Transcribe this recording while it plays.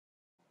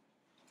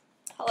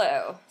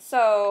Hello.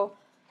 So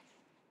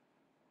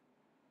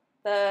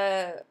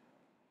the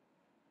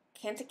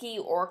Cantigee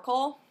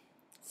Oracle.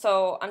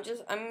 So I'm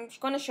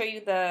going to show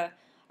you the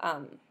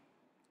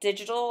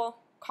digital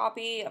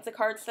copy of the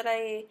cards that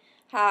I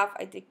have.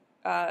 I did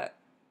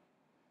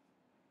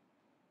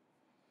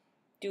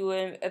do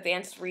an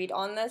advanced read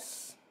on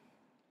this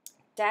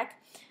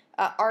deck.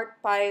 Art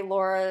by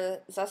Laura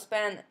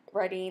Zuspan,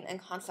 writing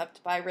and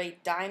concept by Ray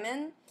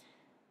Diamond.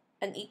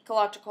 An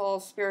ecological,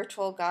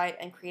 spiritual guide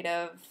and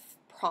creative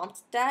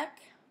prompt deck.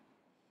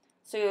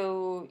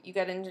 So you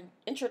get an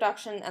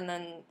introduction and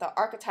then the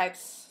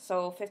archetypes,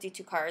 so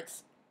 52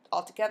 cards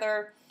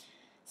altogether.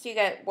 So you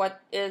get what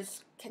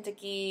is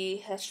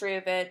Cantigee, history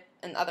of it,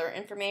 and other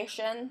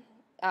information.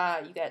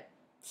 You get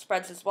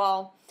spreads as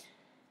well.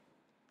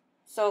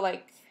 So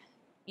like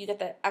you get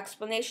the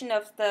explanation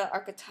of the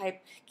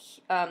archetype,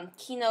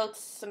 keynotes,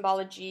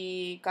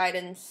 symbology,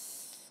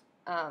 guidance,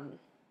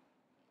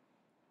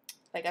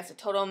 like as a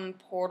totem,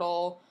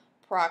 portal,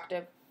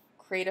 proactive,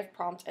 creative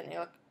prompt, and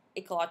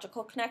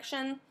ecological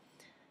connection.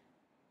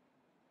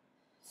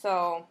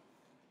 So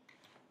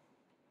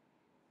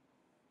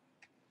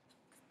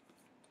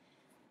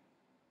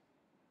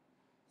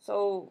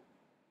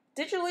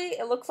digitally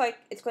it looks like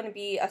it's going to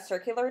be a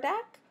circular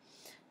deck,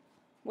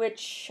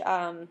 which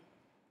I've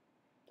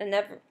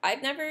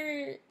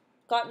never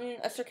gotten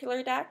a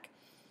circular deck.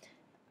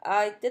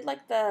 I did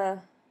like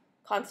the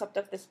concept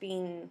of this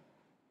being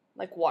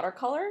like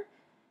watercolor,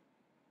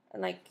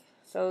 and like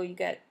so you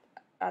get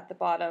at the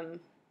bottom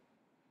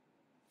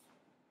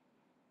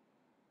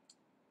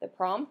the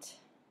prompt,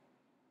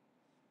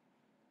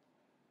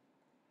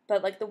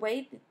 but like the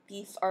way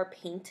these are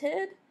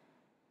painted,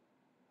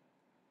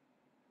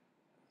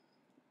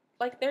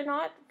 like they're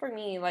not for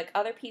me. Like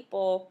other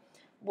people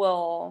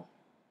will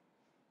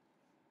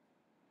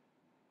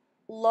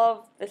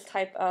love this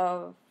type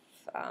of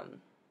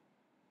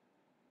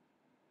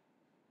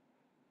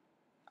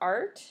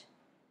art,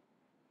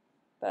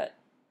 but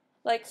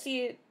like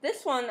see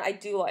this one I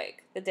do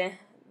like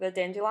the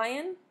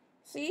dandelion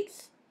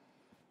seeds.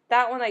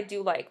 That one I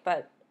do like,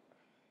 but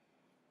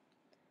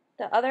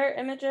the other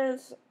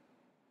images,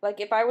 like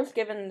if I was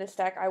given this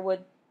deck, I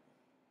would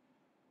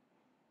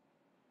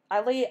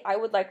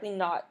likely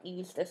not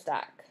use this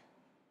deck.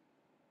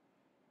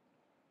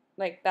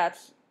 Like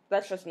that's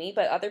just me,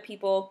 but other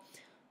people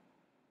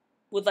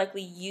would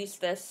likely use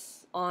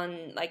this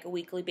on like a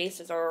weekly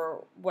basis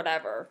or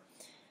whatever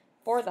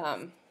for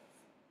them,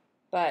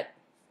 but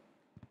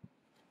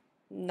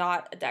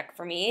not a deck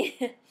for me.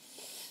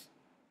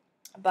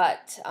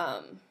 But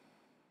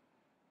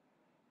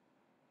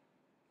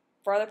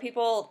for other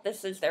people,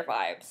 this is their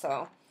vibe,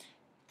 so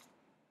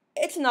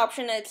it's an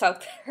option. It's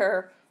out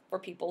there for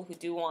people who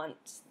do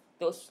want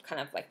those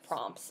kind of like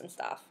prompts and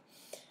stuff.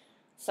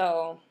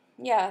 So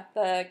yeah,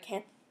 the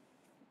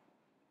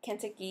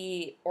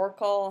Cantigee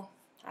Oracle.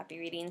 Happy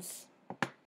readings.